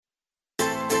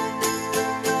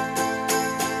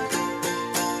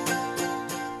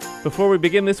Before we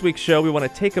begin this week's show, we want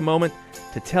to take a moment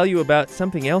to tell you about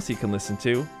something else you can listen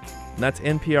to, and that's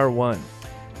NPR One.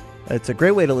 It's a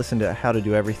great way to listen to How to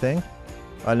Do Everything.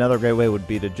 Another great way would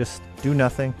be to just do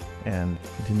nothing and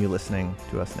continue listening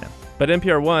to us now. But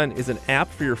NPR One is an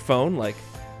app for your phone like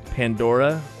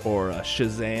Pandora or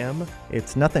Shazam.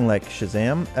 It's nothing like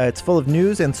Shazam. It's full of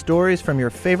news and stories from your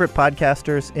favorite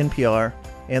podcasters, NPR,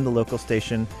 and the local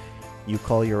station you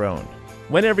call your own.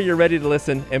 Whenever you're ready to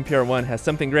listen, NPR One has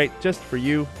something great just for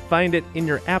you. Find it in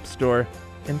your app store,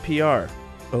 NPR,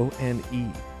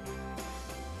 ONE.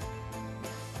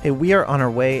 Hey, we are on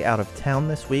our way out of town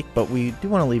this week, but we do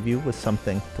want to leave you with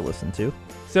something to listen to.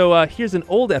 So here's an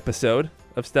old episode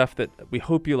of stuff that we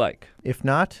hope you like. If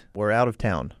not, we're out of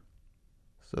town,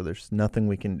 so there's nothing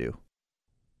we can do.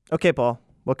 Okay, Paul,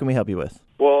 what can we help you with?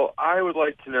 Well, I would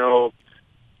like to know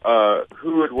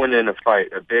who would win in a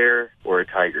fight, a bear or a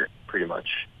tiger, pretty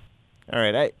much. All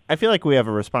right, I feel like we have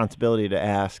a responsibility to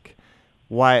ask,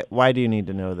 why do you need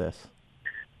to know this?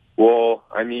 Well,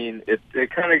 I mean, it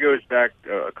kind of goes back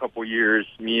a couple years.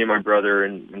 Me and my brother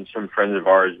and some friends of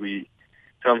ours, we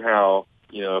somehow,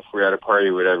 if we're at a party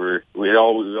or whatever, we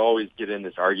always get in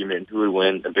this argument who would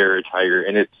win, a bear or a tiger,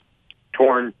 and it's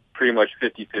torn pretty much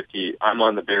 50-50. I'm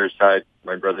on the bear side,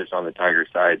 my brother's on the tiger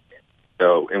side.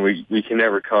 So, and we can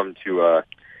never come to a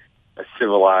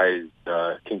civilized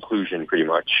conclusion, pretty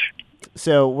much.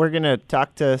 So we're going to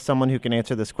talk to someone who can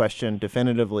answer this question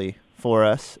definitively for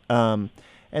us. And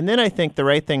then I think the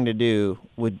right thing to do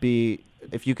would be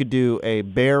if you could do a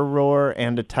bear roar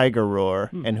and a tiger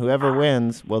roar, and whoever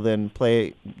wins will then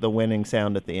play the winning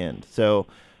sound at the end. So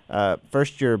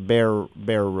first your bear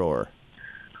roar.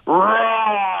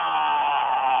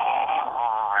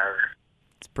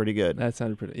 It's pretty good. That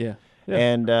sounded pretty, yeah.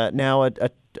 And now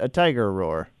a tiger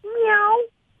roar.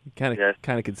 You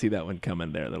kind of could see that one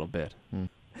coming there a little bit.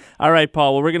 All right,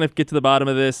 Paul. Well, we're going to get to the bottom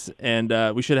of this,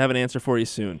 and we should have an answer for you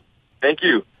soon. Thank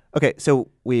you. Okay, so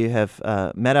we have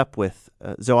met up with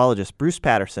zoologist Bruce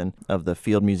Patterson of the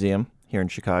Field Museum here in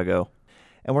Chicago,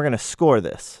 and we're going to score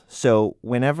this. So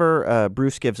whenever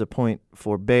Bruce gives a point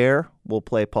for bear, we'll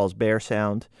play Paul's bear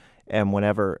sound, and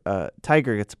whenever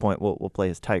tiger gets a point, we'll play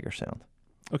his tiger sound.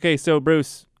 Okay, so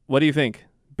Bruce, what do you think?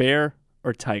 Bear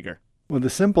or tiger? Well, the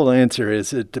simple answer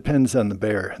is it depends on the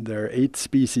bear. There are 8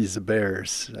 species of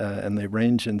bears, and they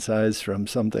range in size from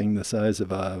something the size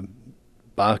of a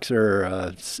boxer,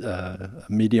 a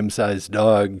medium-sized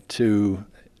dog, to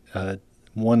a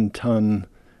 1-ton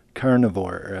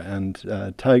carnivore.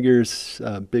 And tigers,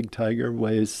 big tiger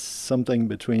weighs something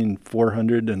between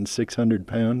 400 and 600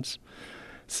 pounds,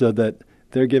 so that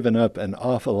they're giving up an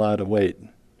awful lot of weight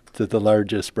to the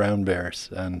largest brown bears.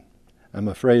 And I'm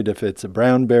afraid if it's a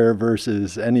brown bear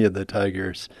versus any of the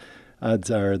tigers, odds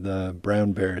are the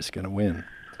brown bear is going to win.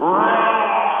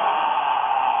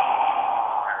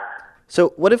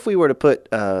 So what if we were to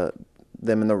put them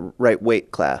in the right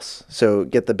weight class? So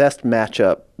get the best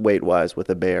matchup weight-wise with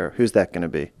a bear. Who's that going to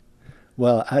be?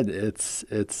 Well, it's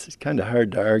kind of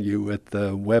hard to argue with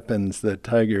the weapons that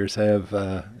tigers have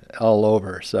all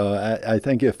over. So I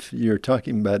think if you're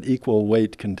talking about equal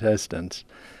weight contestants,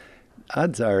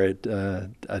 odds are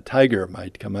a tiger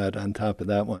might come out on top of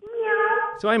that one.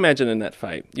 So I imagine in that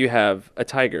fight, you have a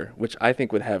tiger, which I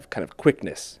think would have kind of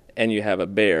quickness, and you have a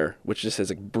bear, which just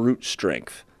has brute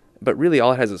strength. But really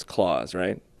all it has is claws,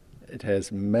 right? It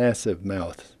has massive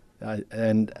mouth.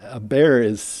 And a bear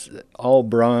is all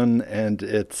brawn, and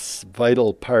its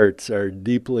vital parts are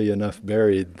deeply enough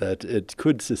buried that it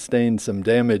could sustain some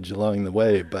damage along the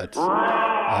way, but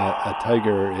a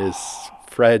tiger is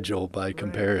fragile by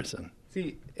comparison.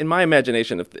 See, in my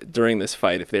imagination, during this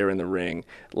fight, if they were in the ring,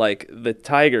 like the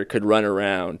tiger could run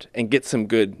around and get some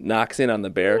good knocks in on the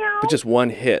bear, but just one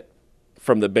hit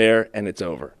from the bear and it's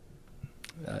over.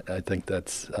 I think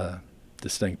that's a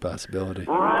distinct possibility.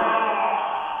 All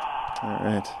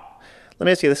right. Let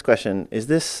me ask you this question. Is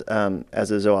this,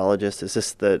 as a zoologist, is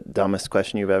this the dumbest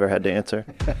question you've ever had to answer?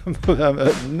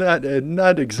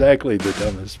 Not exactly the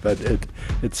dumbest, but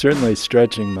it's certainly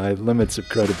stretching my limits of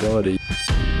credibility.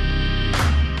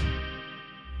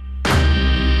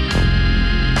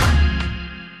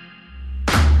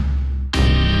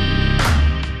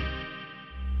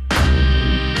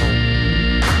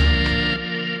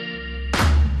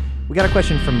 We got a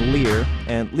question from Lear,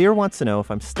 and Lear wants to know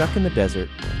if I'm stuck in the desert,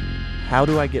 how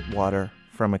do I get water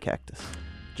from a cactus?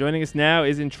 Joining us now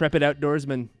is intrepid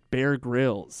outdoorsman Bear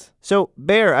Grylls. So,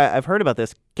 Bear, I've heard about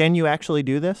this. Can you actually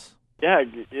do this? Yeah,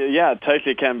 it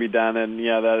totally can be done, and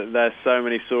there's so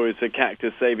many stories of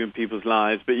cactus saving people's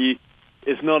lives, but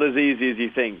it's not as easy as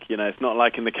you think. It's not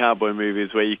like in the cowboy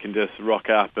movies where you can just rock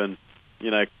up and,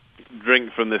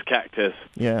 drink from this cactus.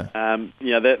 Yeah.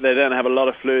 They don't have a lot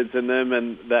of fluids in them,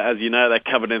 and as you know, they're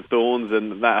covered in thorns,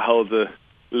 and that holds a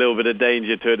little bit of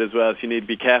danger to it as well, so you need to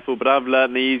be careful. But I've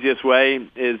learned the easiest way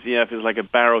is, if it's like a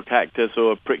barrel cactus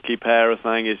or a prickly pear or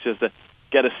something, it's just to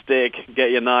get a stick,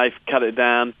 get your knife, cut it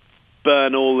down,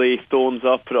 burn all the thorns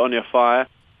off, put it on your fire,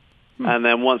 and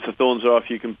then once the thorns are off,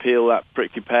 you can peel that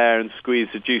prickly pear and squeeze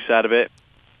the juice out of it.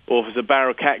 Or if it's a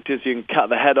barrel cactus, you can cut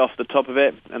the head off the top of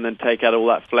it and then take out all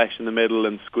that flesh in the middle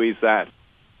and squeeze that.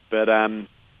 But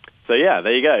so yeah,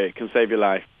 there you go. It can save your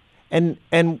life. And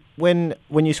when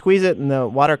you squeeze it and the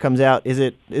water comes out, is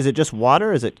it just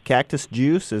water? Is it cactus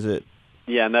juice? Is it?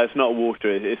 Yeah, no, it's not water.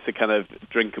 It's the kind of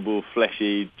drinkable,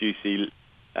 fleshy, juicy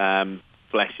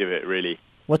flesh of it, really.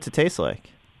 What's it taste like?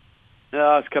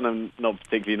 No, it's kind of not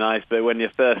particularly nice, but when you're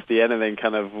thirsty, anything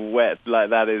kind of wet like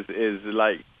that is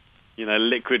like,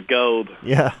 liquid gold.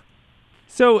 Yeah.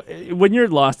 So when you're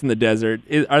lost in the desert,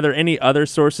 are there any other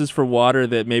sources for water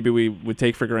that maybe we would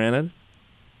take for granted?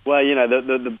 Well,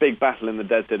 the big battle in the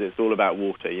desert is all about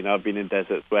water. I've been in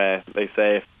deserts where they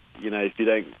say if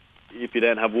you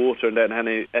don't have water and don't have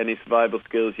any survival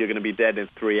skills, you're going to be dead in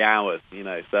 3 hours.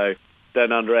 So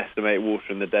don't underestimate water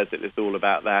in the desert. It's all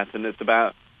about that, and it's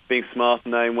about being smart,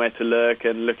 knowing where to lurk,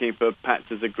 and looking for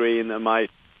patches of green that might,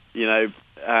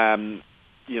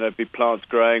 be plants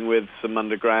growing with some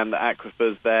underground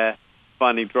aquifers there.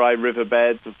 Finding dry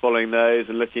riverbeds and following those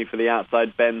and looking for the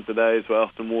outside bends of those where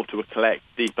often water will collect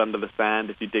deep under the sand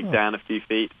if you dig down a few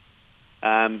feet.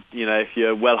 If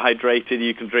you're well hydrated,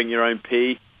 you can drink your own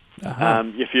pee.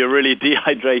 If you're really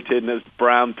dehydrated and it's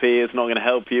brown pee, it's not going to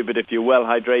help you. But if you're well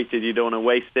hydrated, you don't want to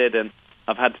waste it. And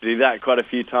I've had to do that quite a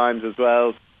few times as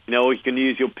well. Or you can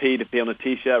use your pee to pee on a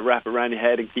T-shirt, wrap it around your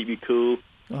head and keep you cool.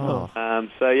 Oh.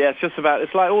 So yeah,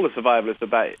 it's like all of survival. It's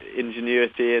about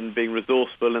ingenuity and being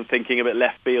resourceful and thinking a bit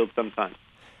left field sometimes.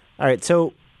 All right,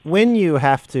 so when you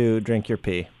have to drink your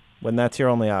pee, when that's your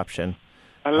only option.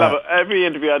 I love it. Every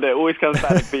interview I do always comes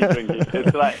back to pee drinking.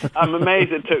 It's like, I'm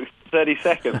amazed it took 30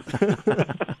 seconds.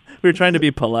 We were trying to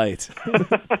be polite.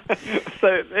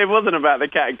 So it wasn't about the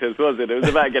cactus, was it? It was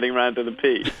about getting around to the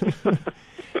pee.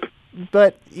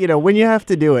 But, when you have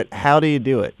to do it, how do you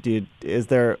do it?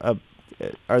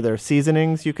 Are there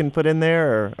seasonings you can put in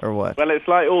there or what? Well, it's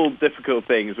like all difficult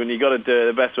things. When you got to do it,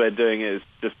 the best way of doing it is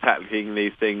just tackling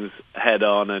these things head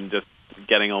on and just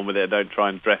getting on with it. Don't try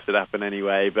and dress it up in any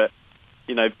way. But,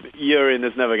 urine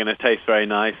is never going to taste very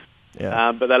nice.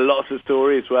 Yeah. But there are lots of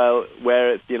stories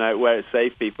where it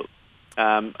saved people.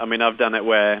 I've done it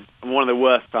where one of the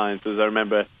worst times was I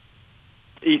remember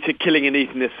killing and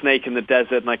eating this snake in the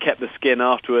desert, and I kept the skin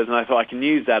afterwards, and I thought I can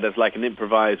use that as like an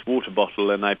improvised water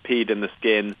bottle, and I peed in the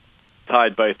skin,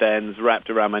 tied both ends, wrapped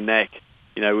around my neck.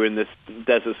 We're in this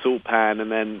desert salt pan,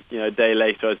 and then, a day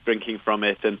later I was drinking from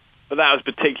it, but that was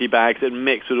particularly bad because it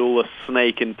mixed with all the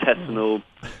snake intestinal,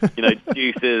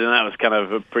 juices, and that was kind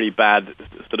of a pretty bad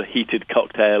sort of heated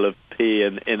cocktail of pee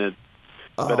and innards.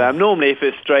 Oh. But normally if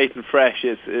it's straight and fresh,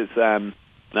 it's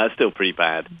still pretty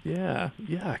bad. Yeah,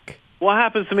 yuck. What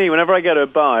happens to me whenever I go to a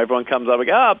bar? Everyone comes up and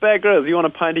goes, Bear Grylls, you want a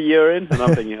pint of urine? And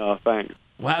I'm thinking, oh, thanks.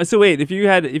 Wow. So wait, if you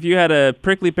had a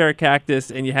prickly pear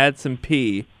cactus and you had some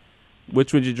pee,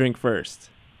 which would you drink first?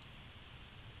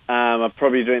 I'd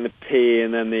probably drink the pee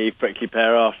and then the prickly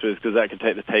pear afterwards because that could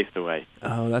take the taste away.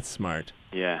 Oh, that's smart.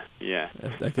 Yeah.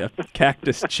 Like a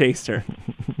cactus chaser.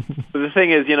 But the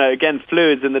thing is, again,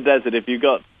 fluids in the desert. If you've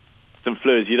got some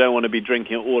fluids, you don't want to be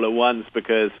drinking it all at once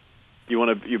because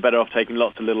you're better off taking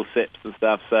lots of little sips and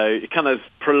stuff. So it kind of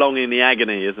prolonging the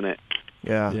agony, isn't it?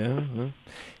 Yeah.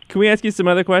 Can we ask you some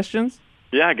other questions?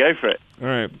 Yeah, go for it. All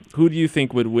right. Who do you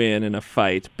think would win in a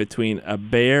fight between a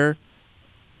bear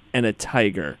and a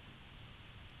tiger?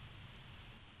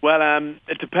 Well,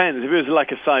 it depends. If it was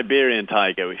like a Siberian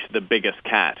tiger, which is the biggest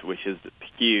cat, which is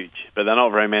huge, but there are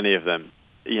not very many of them,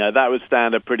 that would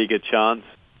stand a pretty good chance.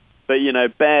 But,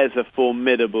 bears are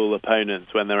formidable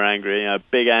opponents when they're angry.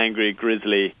 Big, angry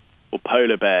grizzly or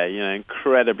polar bear,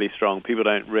 incredibly strong. People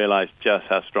don't realize just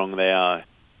how strong they are.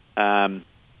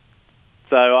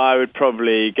 So I would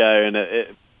probably go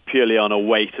purely on a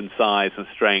weight and size and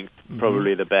strength,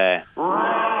 probably the bear.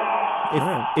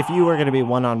 If you were going to be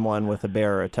one-on-one with a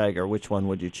bear or a tiger, which one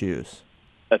would you choose?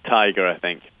 A tiger, I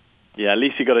think. Yeah, at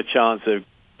least you got a chance of,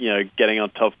 getting on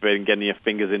top of it and getting your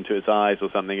fingers into its eyes or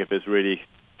something if it's really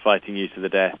fighting you to the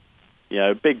death.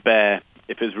 A big bear,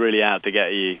 if it's really out to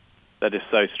get you, that is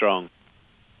so strong.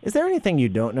 Is there anything you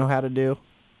don't know how to do,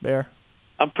 Bear?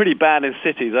 I'm pretty bad in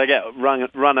cities. I get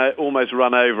almost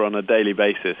run over on a daily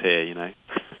basis here,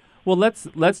 Well, let's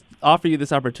offer you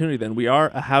this opportunity then. We are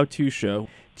a how-to show.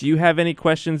 Do you have any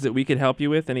questions that we could help you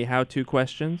with? Any how-to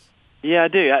questions? Yeah, I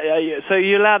do. So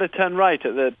you're allowed to turn right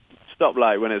at the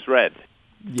stoplight when it's red?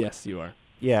 Yes, you are.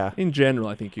 Yeah. In general,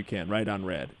 I think you can, right on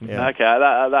red. Yeah. Okay,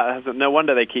 that hasn't, no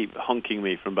wonder they keep honking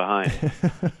me from behind.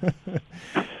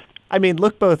 I mean,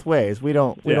 look both ways. We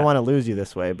don't Yeah. want to lose you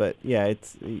this way, but yeah,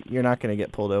 you're not going to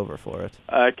get pulled over for it.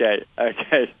 Okay.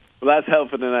 Well, that's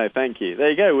helpful to know. Thank you.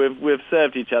 There you go. We've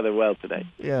served each other well today.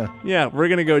 Yeah. Yeah, we're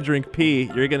going to go drink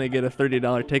pee. You're going to get a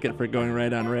 $30 ticket for going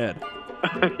right on red.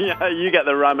 Yeah, you get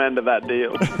the rum end of that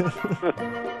deal.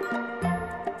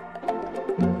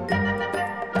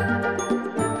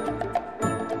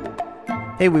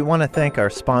 Hey, we want to thank our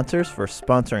sponsors for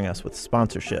sponsoring us with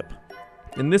sponsorship.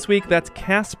 And this week, that's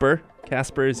Casper.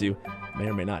 Casper, as you may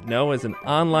or may not know, is an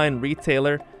online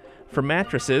retailer for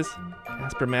mattresses.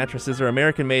 Casper mattresses are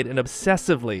American-made and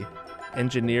obsessively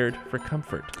engineered for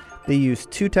comfort. They use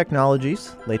two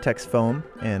technologies, latex foam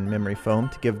and memory foam,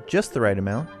 to give just the right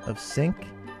amount of sink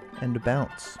and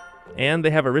bounce. And they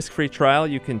have a risk-free trial.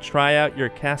 You can try out your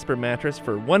Casper mattress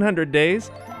for 100 days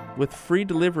with free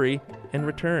delivery and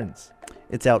returns.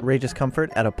 It's outrageous comfort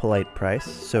at a polite price,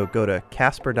 so go to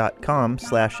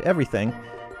casper.com/everything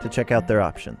to check out their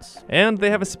options. And they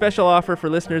have a special offer for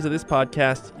listeners of this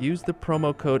podcast. Use the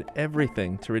promo code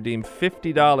EVERYTHING to redeem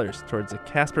 $50 towards a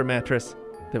Casper mattress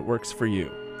that works for you.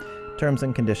 Terms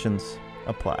and conditions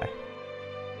apply.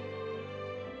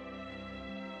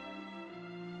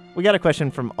 We got a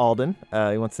question from Alden.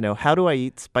 He wants to know, how do I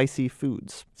eat spicy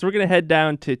foods? So we're going to head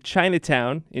down to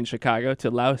Chinatown in Chicago to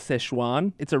Lao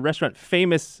Szechuan. It's a restaurant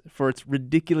famous for its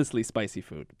ridiculously spicy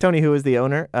food. Tony, who is the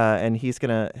owner, and he's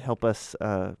going to help us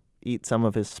eat some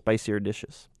of his spicier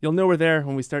dishes. You'll know we're there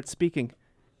when we start speaking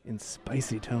in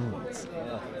spicy tones.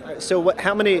 So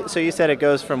how many? So you said it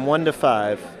goes from 1 to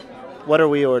 5. What are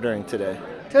we ordering today?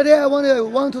 Today I want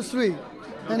 1 to 3,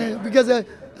 and because I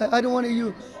don't want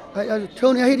you.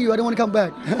 Tony, I hate you. I don't want to come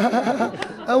back.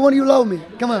 I want you to love me.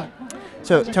 Come on.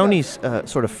 So Tony's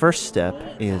sort of first step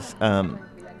is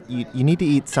you need to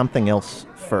eat something else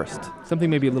first. Something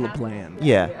maybe a little bland.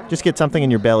 Yeah, just get something in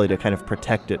your belly to kind of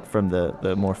protect it from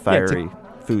the more fiery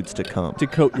foods to come. To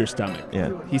coat your stomach.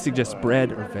 Yeah. He suggests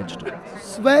bread or vegetables.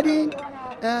 Sweating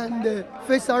and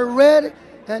face are red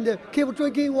and keep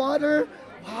drinking water.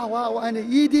 Wow, and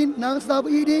eating, non-stop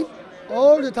eating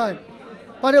all the time.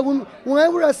 But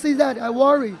whenever I see that, I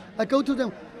worry. I go to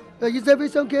them. Is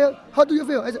everything okay? How do you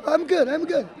feel? I say, I'm good. I don't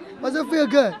feel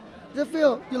good. I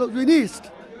feel, released.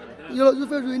 You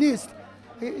feel released.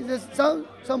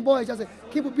 Some boys just say,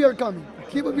 keep a beer coming.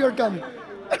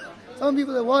 Some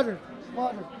people say, water.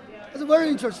 It's very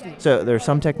interesting. So there are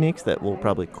some techniques that will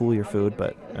probably cool your food,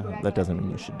 but that doesn't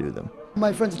mean you should do them.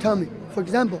 My friends tell me, for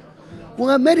example, when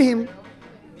I met him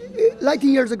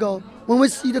 19 years ago, when we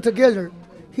eat together,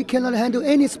 he cannot handle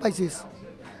any spices.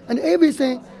 And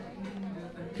everything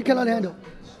he cannot handle.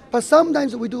 But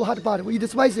sometimes we do hot pot, we eat the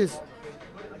spices.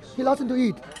 He loves to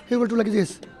eat. He will do like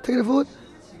this. Take the food,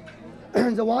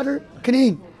 the water,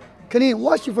 clean,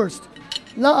 wash it first.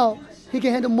 Now he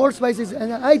can handle more spices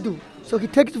than I do. So he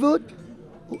takes the food,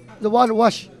 the water,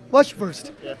 wash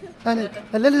first. Yeah. And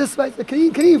let the spice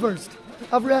clean first.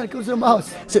 After that, it goes to the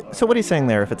mouth. So what he's saying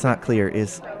there, if it's not clear,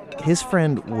 is his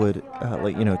friend would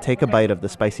take a bite of the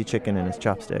spicy chicken in his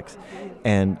chopsticks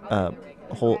and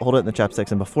hold it in the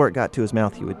chopsticks, and before it got to his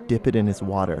mouth, he would dip it in his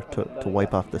water to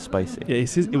wipe off the spicy. Yeah,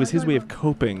 it was his way of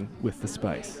coping with the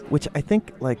spice. Which I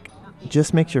think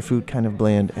just makes your food kind of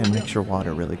bland and makes your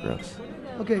water really gross.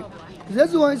 Okay,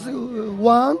 this one is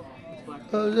 1.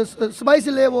 The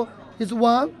spicy level is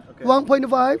 1, okay.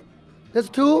 1.5. That's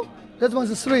 2. This one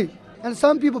is 3. And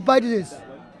some people bite this.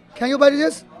 Can you bite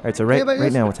this? All right, so right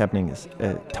now what's happening is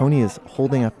Tony is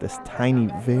holding up this tiny,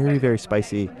 very, very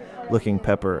spicy-looking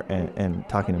pepper and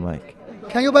talking to Mike.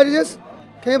 Can you bite this?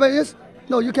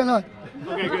 No, you cannot.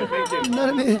 Okay, good.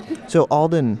 Thank you. So,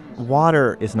 Alden,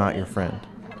 water is not your friend.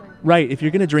 Right. If you're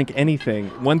going to drink anything,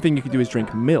 one thing you could do is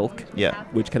drink milk. Yeah.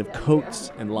 Which kind of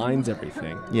coats and lines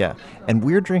everything. Yeah. And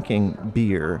we're drinking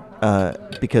beer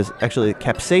because actually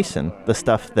capsaicin, the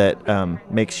stuff that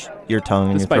makes your tongue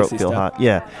and your throat feel hot,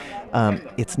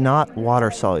 it's not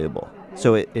water soluble.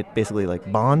 So it basically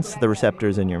bonds to the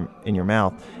receptors in your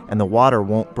mouth, and the water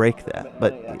won't break that.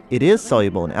 But it is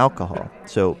soluble in alcohol,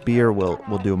 so beer will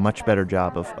do a much better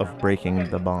job of breaking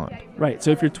the bond. Right.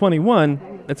 So if you're 21,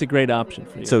 that's a great option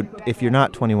for you. So if you're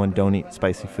not 21, don't eat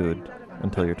spicy food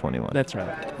until you're 21. That's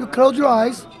right. You close your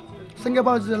eyes, think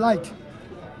about the light.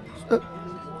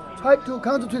 Try to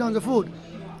concentrate on the food.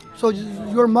 So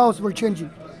your mouth will change.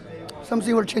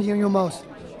 Something will change in your mouth.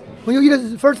 When you eat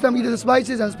it the first time, eat the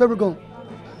spices and peppercorn.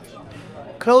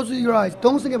 Close your eyes.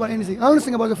 Don't think about anything. Only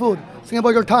think about the food. Think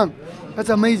about your tongue. That's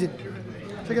amazing.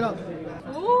 Check it out.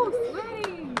 Oh,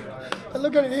 sweating.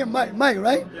 Look at him, Mike,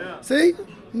 right? Yeah. See?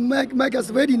 Mike is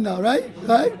sweating now, right?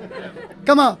 Right?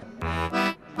 Come on.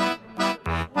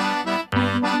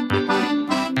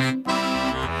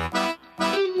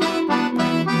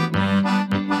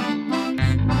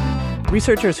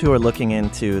 Researchers who are looking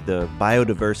into the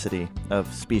biodiversity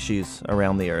of species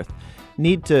around the Earth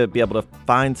need to be able to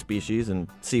find species and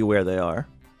see where they are.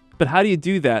 But how do you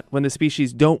do that when the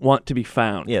species don't want to be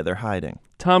found? Yeah, they're hiding.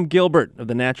 Tom Gilbert of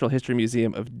the Natural History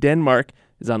Museum of Denmark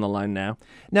is on the line now.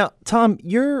 Now, Tom,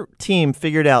 your team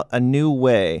figured out a new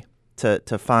way to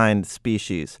find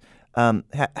species.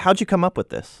 How'd you come up with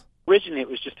this? Originally, it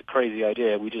was just a crazy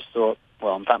idea. We just thought,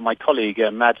 well, in fact, my colleague,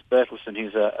 Mads Bertelsen,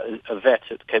 who's a vet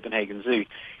at Copenhagen Zoo,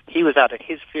 he was out at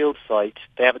his field site.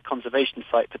 They have a conservation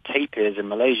site for tapirs in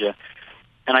Malaysia.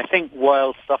 And I think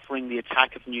while suffering the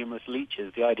attack of numerous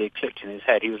leeches, the idea clicked in his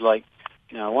head. He was like,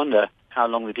 I wonder how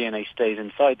long the DNA stays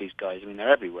inside these guys. I mean, they're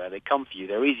everywhere. They come for you.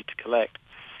 They're easy to collect.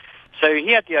 So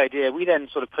he had the idea. We then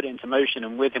sort of put it into motion,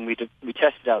 and with him, we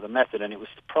tested out the method, and it was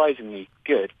surprisingly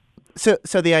good. So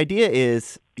the idea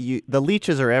is the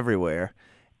leeches are everywhere,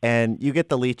 and you get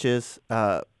the leeches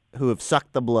who have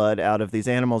sucked the blood out of these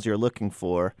animals you're looking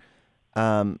for,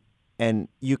 and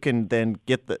you can then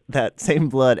get that same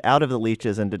blood out of the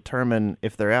leeches and determine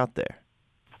if they're out there.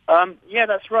 Yeah,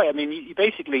 that's right. I mean, you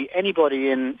basically, anybody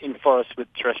in forests with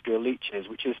terrestrial leeches,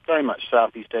 which is very much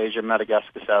Southeast Asia,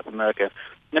 Madagascar, South America,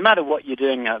 no matter what you're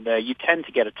doing out there, you tend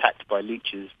to get attacked by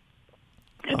leeches.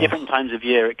 At different times of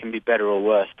year, it can be better or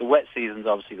worse. The wet season's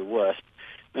obviously the worst.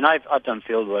 I mean, I've done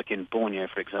field work in Borneo,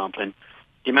 for example, and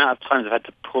the amount of times I've had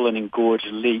to pull an engorged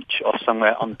leech off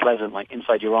somewhere unpleasant, like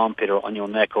inside your armpit or on your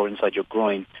neck or inside your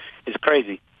groin, is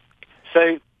crazy.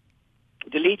 So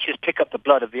the leeches pick up the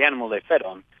blood of the animal they fed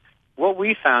on. What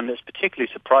we found that's particularly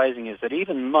surprising is that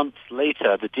even months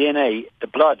later, the DNA, the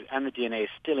blood and the DNA is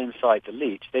still inside the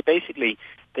leech.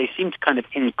 They seem to kind of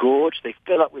engorge, they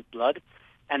fill up with blood,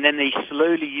 and then they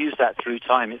slowly use that through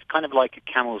time. It's kind of like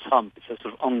a camel's hump. It's a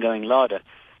sort of ongoing larder.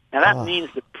 Now, that means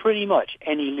that pretty much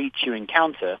any leech you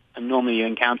encounter, and normally you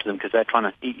encounter them because they're trying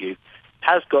to eat you,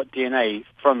 has got DNA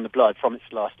from the blood, from its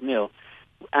last meal.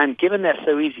 And given they're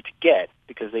so easy to get,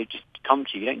 because they just come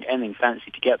to you, you don't get anything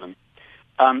fancy to get them,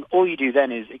 all you do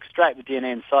then is extract the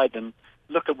DNA inside them,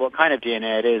 look at what kind of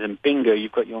DNA it is, and bingo,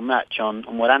 you've got your match on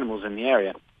what animal's in the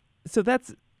area. So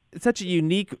that's such a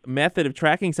unique method of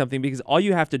tracking something, because all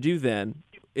you have to do then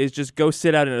is just go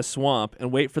sit out in a swamp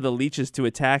and wait for the leeches to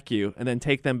attack you and then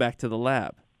take them back to the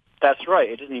lab. That's right.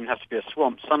 It doesn't even have to be a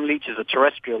swamp. Some leeches are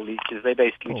terrestrial leeches. They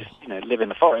basically just live in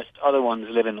the forest. Other ones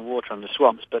live in the water and the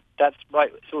swamps. But that's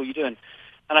right. That's all you're doing.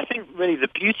 And I think really the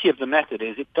beauty of the method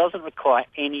is it doesn't require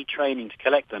any training to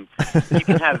collect them. You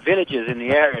can have villagers in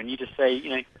the area and you just say,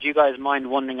 do you guys mind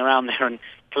wandering around there and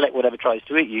collect whatever tries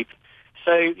to eat you?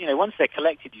 So, once they're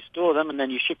collected, you store them and then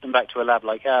you ship them back to a lab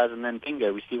like ours and then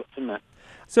bingo, we see what's in there.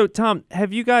 So, Tom,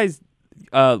 have you guys,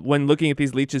 when looking at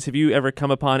these leeches, have you ever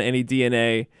come upon any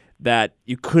DNA that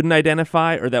you couldn't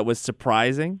identify or that was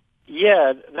surprising?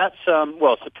 Yeah, that's,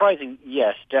 surprising,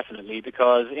 yes, definitely,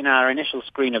 because in our initial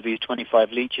screen of these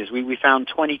 25 leeches, we found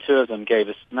 22 of them gave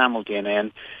us mammal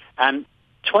DNA, and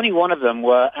 21 of them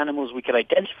were animals we could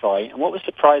identify, and what was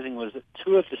surprising was that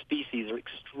 2 of the species are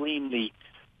extremely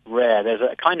rare. There's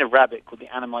a kind of rabbit called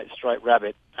the Annamite striped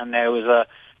rabbit, and there was a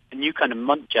new kind of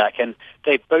muntjac, and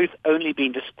they've both only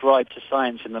been described to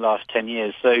science in the last 10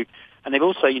 years, so... And they've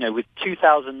also, with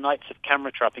 2,000 nights of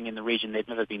camera trapping in the region, they've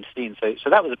never been seen.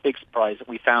 So that was a big surprise that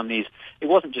we found these. It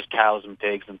wasn't just cows and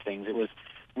pigs and things. It was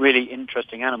really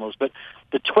interesting animals. But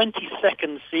the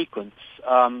 20-second sequence,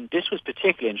 this was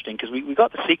particularly interesting because we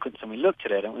got the sequence and we looked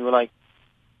at it and we were like,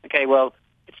 okay, well,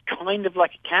 it's kind of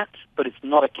like a cat, but it's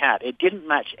not a cat. It didn't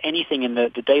match anything in the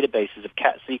databases of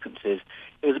cat sequences.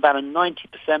 It was about a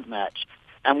 90% match.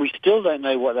 And we still don't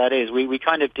know what that is. We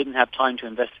kind of didn't have time to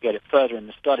investigate it further in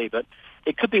the study, but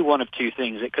it could be one of two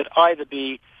things. It could either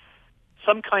be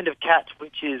some kind of cat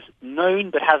which is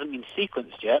known but hasn't been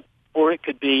sequenced yet, or it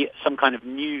could be some kind of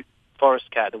new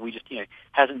forest cat that we just,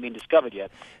 hasn't been discovered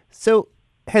yet. So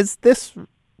has this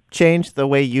changed the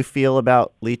way you feel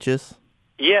about leeches?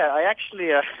 Yeah, I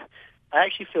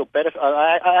actually feel better.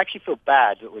 I actually feel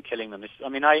bad that we're killing them.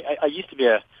 I used to be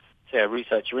a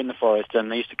researcher in the forest, and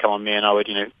they used to come on me, and I would,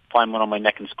 find one on my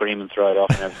neck and scream and throw it off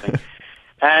and everything.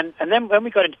 And then when we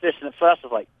got into this, and at first I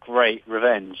was like, great,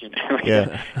 revenge, you know, we're Yeah.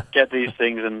 gonna get these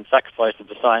things and sacrifice them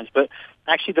for science. But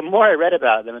actually, the more I read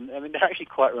about them, and I mean, they're actually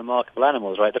quite remarkable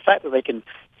animals, right? The fact that they can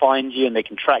find you and they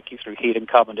can track you through heat and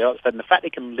carbon dioxide, and the fact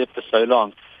they can live for so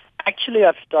long, actually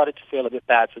I've started to feel a bit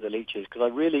bad for the leeches because I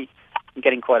really am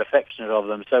getting quite affectionate of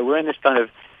them. So we're in this kind of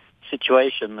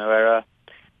situation where,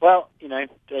 well, you know,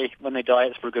 when they die,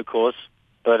 it's for a good cause.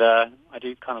 But I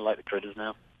do kind of like the critters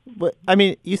now. But I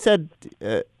mean, you said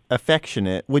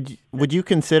affectionate. Would you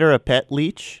consider a pet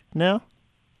leech now?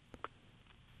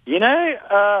 You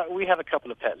know, we have a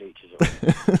couple of pet leeches. We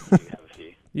have a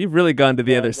few. You've really gone to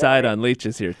the other side on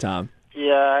leeches here, Tom.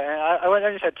 Yeah,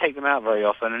 I just don't take them out very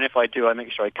often, and if I do, I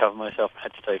make sure I cover myself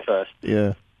head to toe first.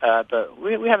 Yeah. But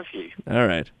we have a few. All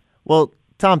right. Well,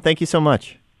 Tom, thank you so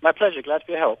much. My pleasure. Glad to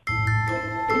be of help.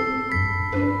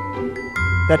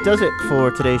 That does it for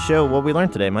today's show. What we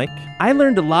learned today, Mike? I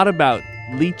learned a lot about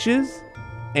leeches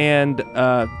and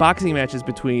boxing matches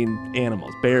between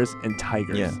animals, bears and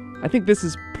tigers. Yeah. I think this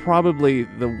is probably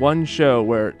the one show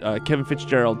where Kevin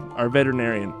Fitzgerald, our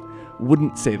veterinarian,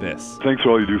 wouldn't say this. Thanks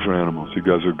for all you do for animals. You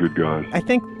guys are good guys. I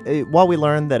think while we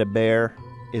learned that a bear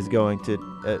is going to,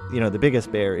 the biggest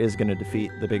bear is going to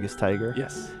defeat the biggest tiger.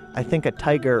 Yes. I think a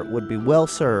tiger would be well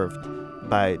served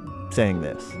by saying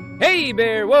this. Hey,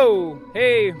 bear. Whoa.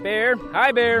 Hey, bear.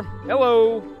 Hi, bear.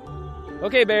 Hello.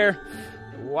 Okay, bear.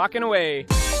 Walking away.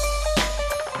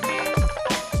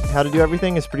 How to Do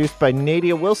Everything is produced by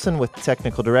Nadia Wilson with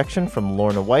technical direction from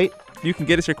Lorna White. You can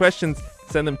get us your questions.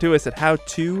 Send them to us at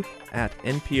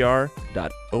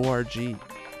howto@npr.org.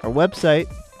 Our website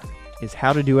is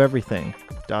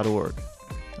howtodoeverything.org.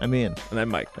 I'm Ian. And I'm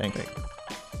Mike. Thanks.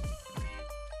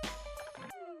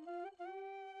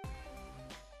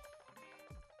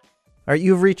 All right,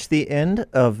 you've reached the end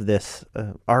of this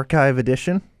archive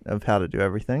edition of How to Do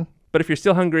Everything. But if you're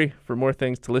still hungry for more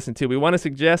things to listen to, we want to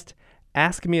suggest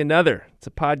Ask Me Another. It's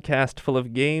a podcast full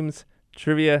of games,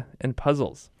 trivia, and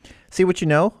puzzles. See what you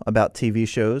know about TV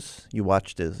shows you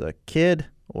watched as a kid,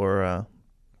 or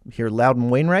hear Loudon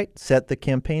Wainwright set the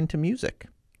campaign to music.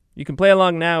 You can play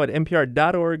along now at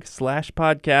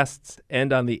npr.org/podcasts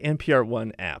and on the NPR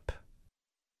One app.